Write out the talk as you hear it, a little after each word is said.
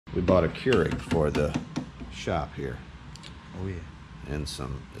We bought a Keurig for the shop here. Oh yeah. And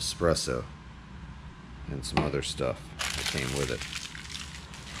some espresso. And some other stuff that came with it.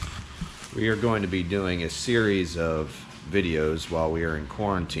 We are going to be doing a series of videos while we are in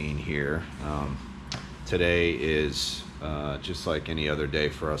quarantine here. Today is just like any other day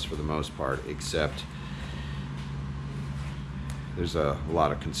for us for the most part, except there's a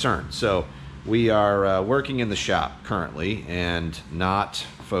lot of concern. So we are working in the shop currently and not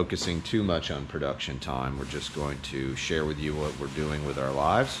focusing too much on production time. We're just going to share with you what we're doing with our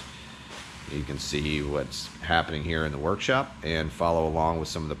lives. You can see what's happening here in the workshop and follow along with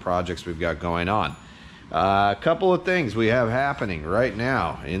some of the projects we've got going on. A couple of things we have happening right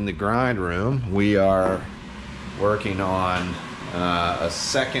now in the grind room. We are working on a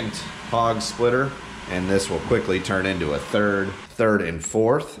second hog splitter, and this will quickly turn into a third and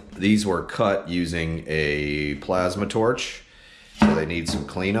fourth. These were cut using a plasma torch, so they need some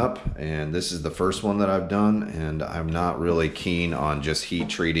cleanup, and this is the first one that I've done, and I'm not really keen on just heat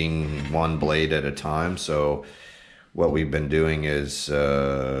treating one blade at a time. So what we've been doing is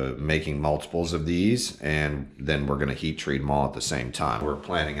making multiples of these, and then we're going to heat treat them all at the same time. We're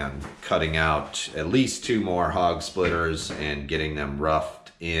planning on cutting out at least 2 more hog splitters and getting them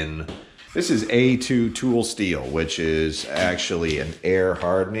roughed in. This is A2 tool steel, which is actually an air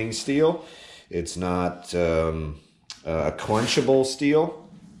hardening steel. It's not a quenchable steel.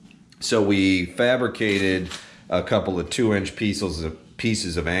 So we fabricated a couple of 2-inch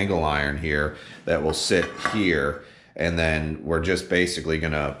pieces of angle iron here that will sit here. And then we're just basically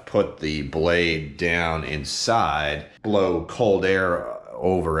gonna put the blade down inside, blow cold air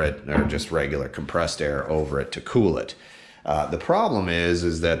over it, or just regular compressed air over it to cool it. The problem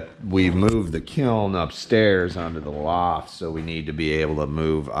is that we've moved the kiln upstairs onto the loft, so we need to be able to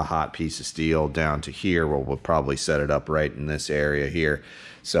move a hot piece of steel down to here, where we'll probably set it up right in this area here.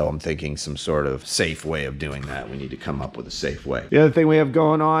 So I'm thinking some sort of safe way of doing that. We need to come up with a safe way. The other thing we have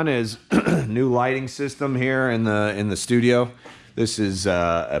going on is new lighting system here in the studio. This is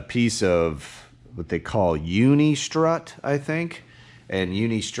a piece of what they call uni-strut, I think. And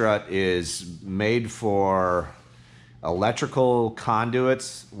uni-strut is made for electrical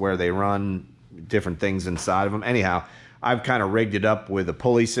conduits where they run different things inside of them. Anyhow, I've kind of rigged it up with a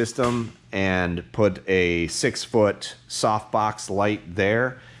pulley system and put a 6-foot softbox light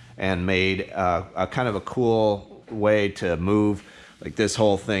there and made a kind of a cool way to move. Like this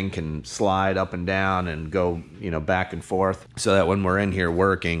whole thing can slide up and down and go, you know, back and forth, so that when we're in here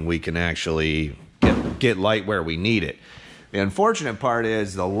working, we can actually get light where we need it. The unfortunate part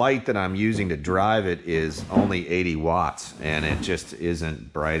is the light that I'm using to drive it is only 80 watts, and it just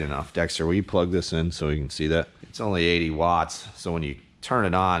isn't bright enough. Dexter, will you plug this in so you can see that? It's only 80 watts, so when you turn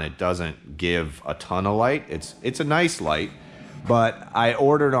it on, it doesn't give a ton of light. It's a nice light, but I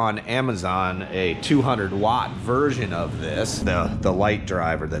ordered on Amazon a 200-watt version of this. The light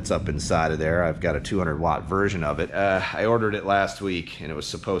driver that's up inside of there, I've got a 200-watt version of it. I ordered it last week, and it was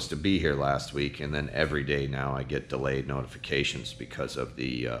supposed to be here last week, and then every day now I get delayed notifications because of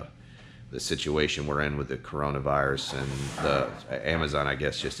the situation we're in with the coronavirus, and Amazon, I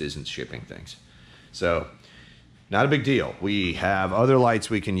guess, just isn't shipping things. So not a big deal. We have other lights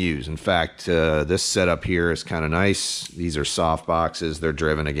we can use. In fact, this setup here is kind of nice. These are soft boxes. They're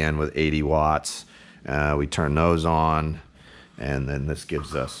driven again with 80 watts. We turn those on, and then this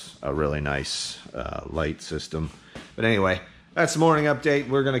gives us a really nice light system. But anyway, that's the morning update.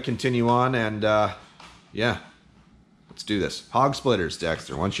 We're going to continue on, and yeah, let's do this. Hog splitters,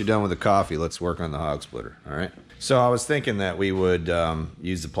 Dexter. Once you're done with the coffee, let's work on the hog splitter, all right? So I was thinking that we would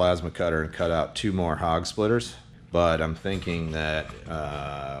use the plasma cutter and cut out 2 more hog splitters. But I'm thinking that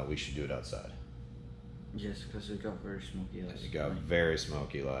we should do it outside. Yes, because it got very smoky last night. It got very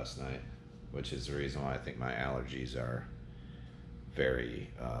smoky last night, which is the reason why I think my allergies are very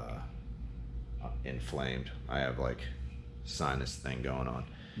inflamed. I have like sinus thing going on.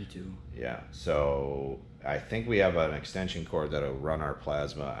 Me too. Yeah, so I think we have an extension cord that'll run our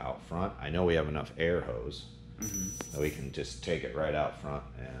plasma out front. I know we have enough air hose that we can just take it right out front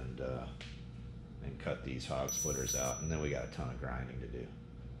and cut these hog splitters out, and then we got a ton of grinding to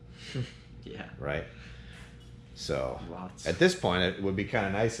do. Yeah. Right? So, lots. At this point, it would be kind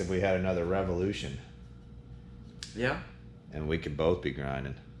of nice if we had another revolution. Yeah. And we could both be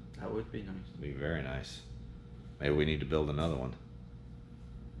grinding. That would be nice. It'd be very nice. Maybe we need to build another one.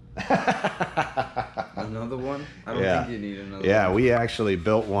 Another one? I don't think you need another one. Yeah, we actually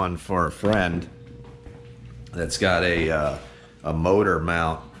built one for a friend that's got a motor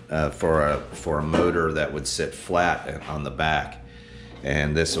mount for a motor that would sit flat on the back,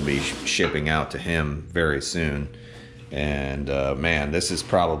 and this will be shipping out to him very soon. And man, this is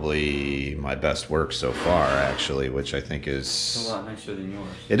probably my best work so far, actually, which I think is... It's a lot nicer than yours.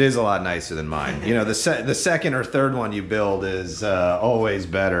 It is a lot nicer than mine. You know, the second or third one you build is always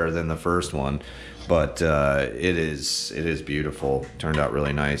better than the first one, but it is beautiful. Turned out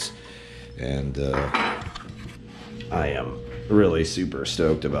really nice, and I am really super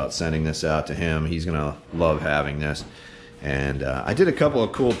stoked about sending this out to him. He's gonna love having this. And I did a couple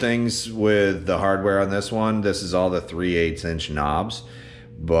of cool things with the hardware on this one. This is all the 3/8" knobs,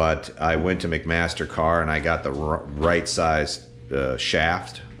 but I went to McMaster Car and I got the right size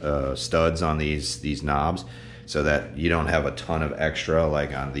shaft studs on these knobs, so that you don't have a ton of extra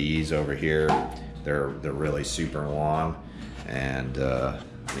like on these over here. They're really super long, and I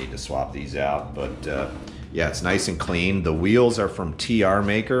need to swap these out. But yeah, it's nice and clean. The wheels are from TR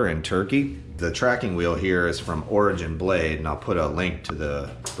Maker in Turkey. The tracking wheel here is from Origin Blade, and I'll put a link to the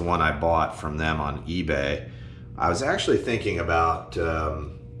one I bought from them on eBay. I was actually thinking about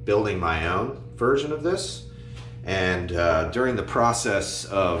building my own version of this, and during the process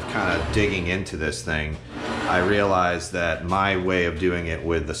of kind of digging into this thing, I realized that my way of doing it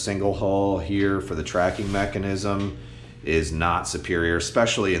with the single hull here for the tracking mechanism is not superior,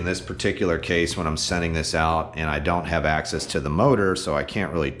 especially in this particular case when I'm sending this out and I don't have access to the motor, so I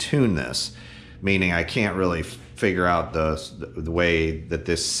can't really tune this. Meaning I can't really figure out the way that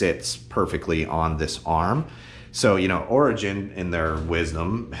this sits perfectly on this arm. So, you know, Origin, in their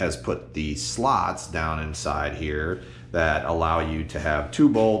wisdom, has put the slots down inside here that allow you to have 2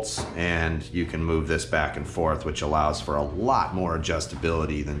 bolts, and you can move this back and forth, which allows for a lot more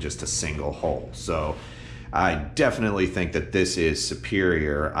adjustability than just a single hole. So I definitely think that this is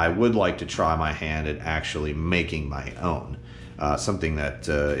superior. I would like to try my hand at actually making my own. Something that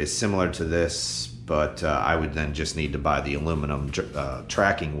is similar to this, but I would then just need to buy the aluminum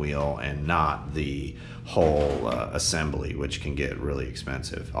tracking wheel and not the whole assembly, which can get really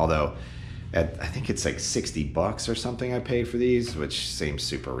expensive. Although I think it's like $60 or something I pay for these, which seems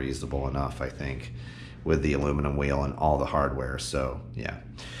super reasonable enough, I think, with the aluminum wheel and all the hardware. So yeah.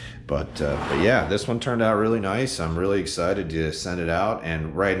 But yeah, this one turned out really nice. I'm really excited to send it out.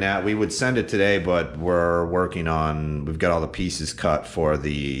 And right now, we would send it today, but we're working on, we've got all the pieces cut for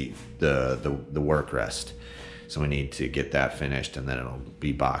the work rest. So we need to get that finished, and then it'll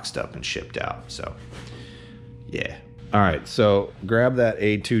be boxed up and shipped out. So yeah. All right, so grab that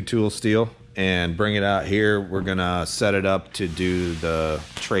A2 tool steel and bring it out here. We're gonna set it up to do the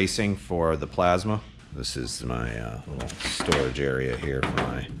tracing for the plasma. This is my little storage area here for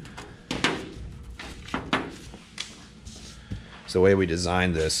my... So the way we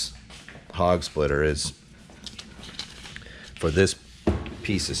designed this hog splitter is for this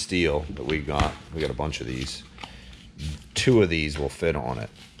piece of steel that we got a bunch of these. 2 of these will fit on it.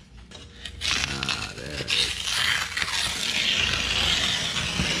 There it is.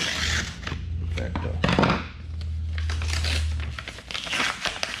 Perfecto.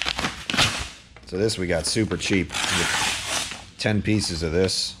 So this we got super cheap. We get 10 pieces of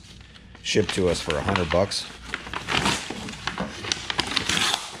this shipped to us for $100.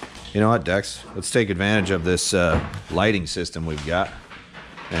 You know what, Dex? Let's take advantage of this lighting system we've got,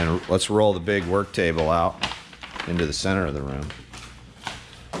 and let's roll the big work table out into the center of the room,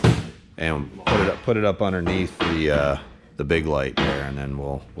 and put it up underneath the big light there, and then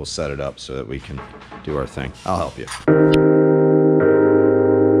we'll set it up so that we can do our thing. I'll help you.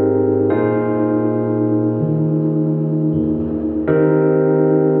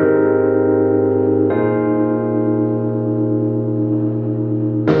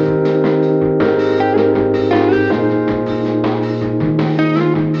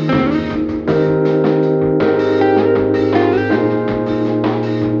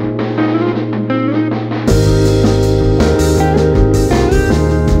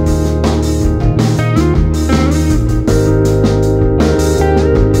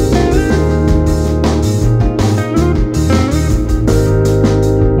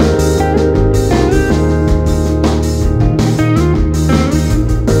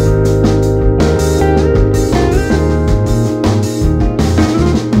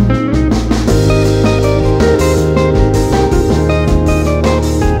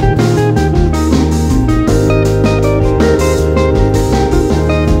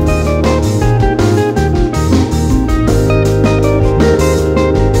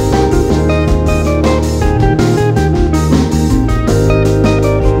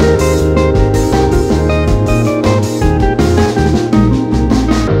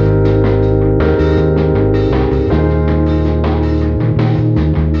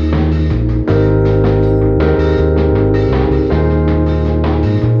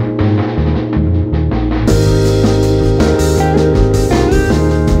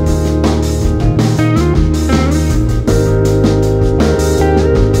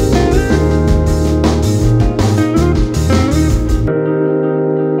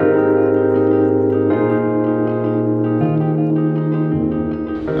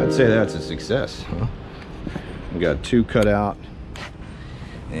 I'd say that's a success. Huh? We got 2 cut out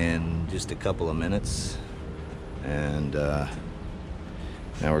in just a couple of minutes, and now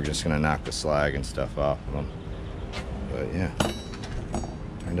we're just gonna knock the slag and stuff off of them. But yeah,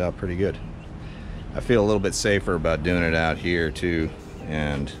 turned out pretty good. I feel a little bit safer about doing it out here too,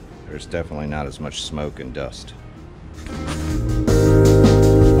 and there's definitely not as much smoke and dust.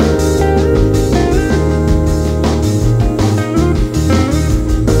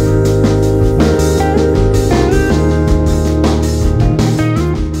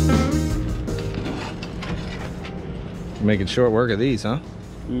 Making short work of these, huh?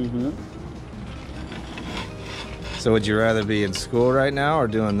 Mm-hmm. So would you rather be in school right now or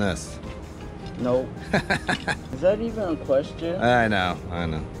doing this? No. Is that even a question? I know.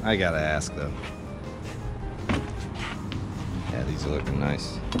 I gotta ask though. Yeah, these are looking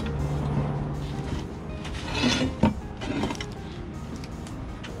nice.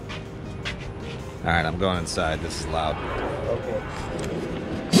 Alright, I'm going inside. This is loud. Okay.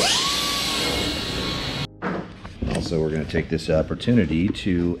 Also, we're going to take this opportunity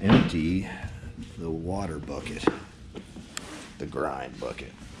to empty the water bucket, the grind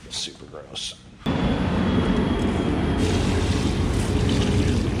bucket. Super gross. The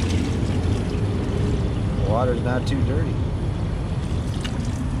water's not too dirty.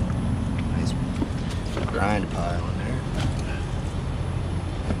 Nice grind pile in there.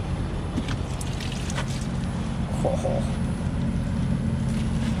 Oh.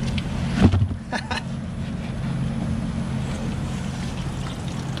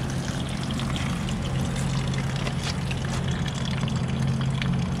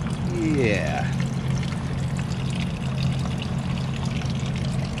 Yeah.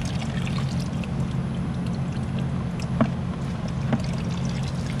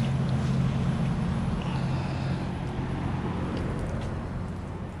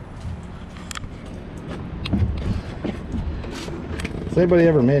 Has anybody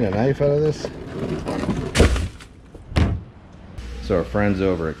ever made a knife out of this? So our friends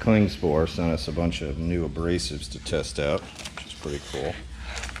over at Klingspor sent us a bunch of new abrasives to test out, which is pretty cool.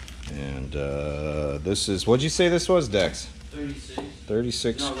 And this is, what'd you say this was, Dex? 36.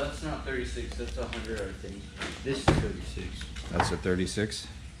 36? No, that's not 36. That's 100, I think. This is 36. That's a 36?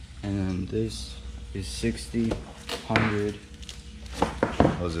 And then this is 60, 100.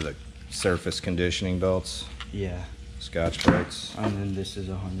 Those are the surface conditioning belts. Yeah. Scotch Brites. And then this is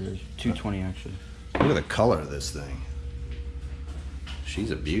 100. 220 actually. Look at the color of this thing.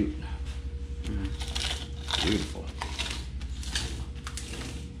 She's a beaut. Beautiful.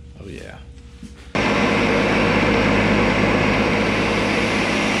 Oh yeah.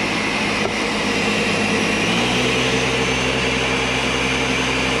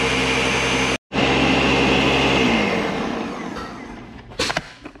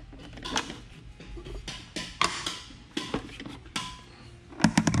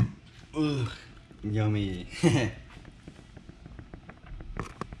 Ugh, yummy.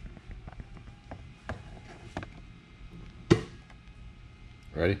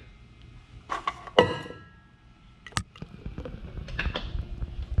 Ready?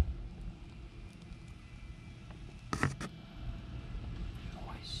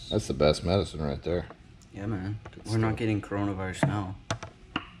 That's the best medicine right there. Yeah, man. We're not getting coronavirus now.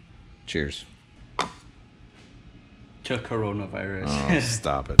 Cheers. To coronavirus. Oh,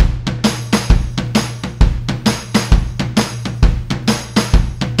 stop it.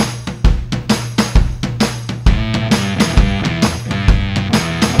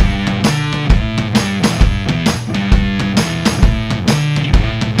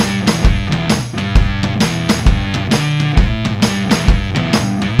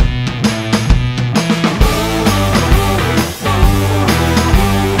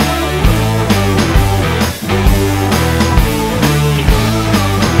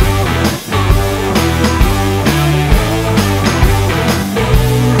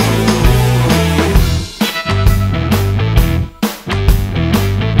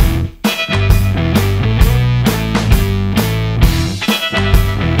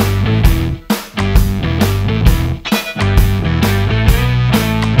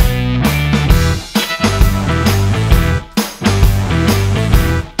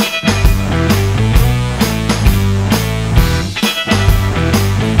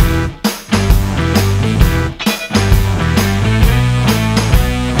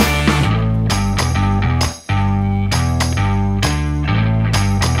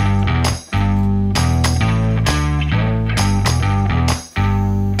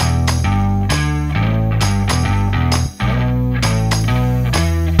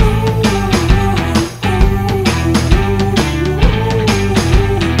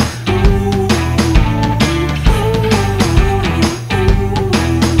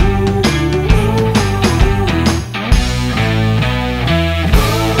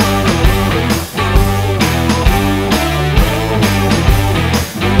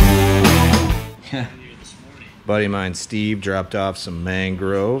 Buddy of mine, Steve, dropped off some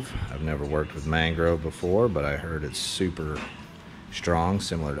mangrove. I've never worked with mangrove before, but I heard it's super strong,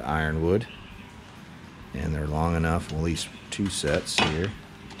 similar to ironwood. And they're long enough, at least 2 sets here,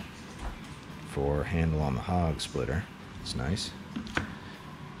 for handle on the hog splitter. It's nice. What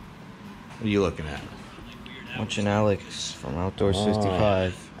are you looking at? Watching Alex from Outdoor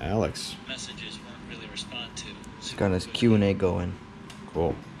 65. Alex. Messages won't really respond to. He's got his Q&A going.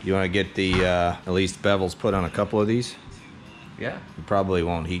 Cool. You want to get the at least bevels put on a couple of these? Yeah. We probably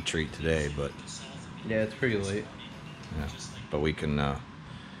won't heat treat today, but Yeah, it's pretty late. yeah. But we can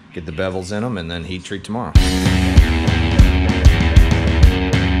get the bevels in them and then heat treat tomorrow.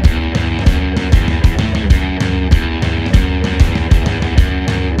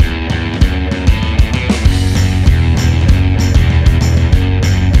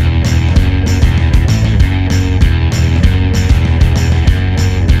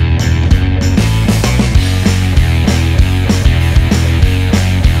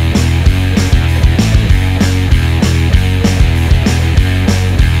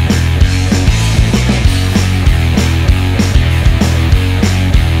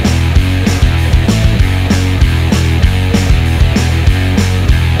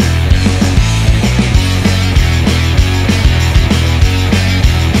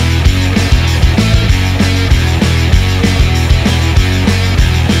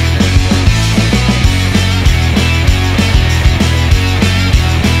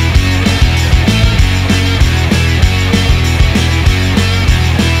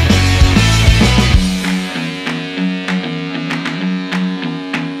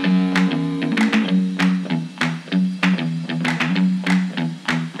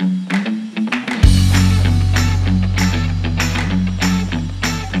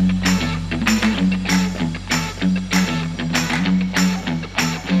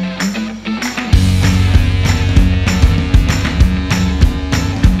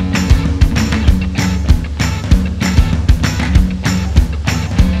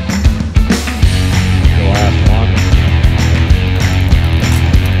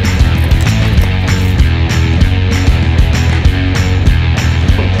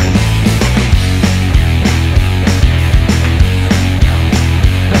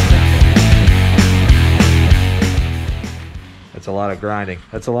 That's a lot of grinding.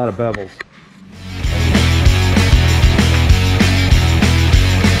 That's a lot of bevels.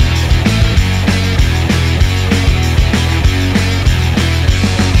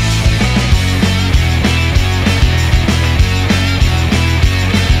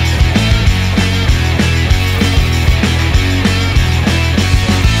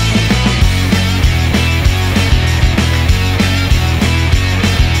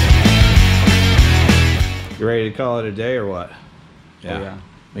 You ready to call it a day or what? Yeah.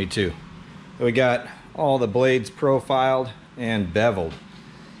 Me too. We got all the blades profiled and beveled.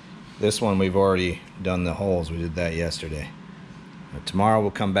 This one we've already done the holes. We did that yesterday. Tomorrow we'll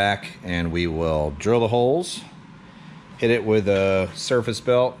come back and we will drill the holes, hit it with a surface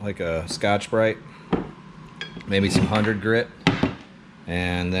belt like a Scotch-Brite, maybe some 100 grit,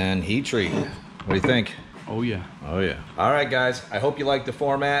 and then heat treat. What do you think? Oh yeah. Oh yeah. All right, guys. I hope you like the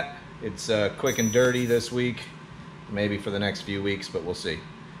format. It's quick and dirty this week, maybe for the next few weeks, but we'll see.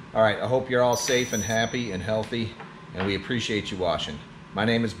 All right. I hope you're all safe and happy and healthy, and we appreciate you watching. My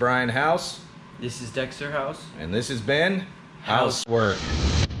name is Brian House. This is Dexter House. And this has been Housework.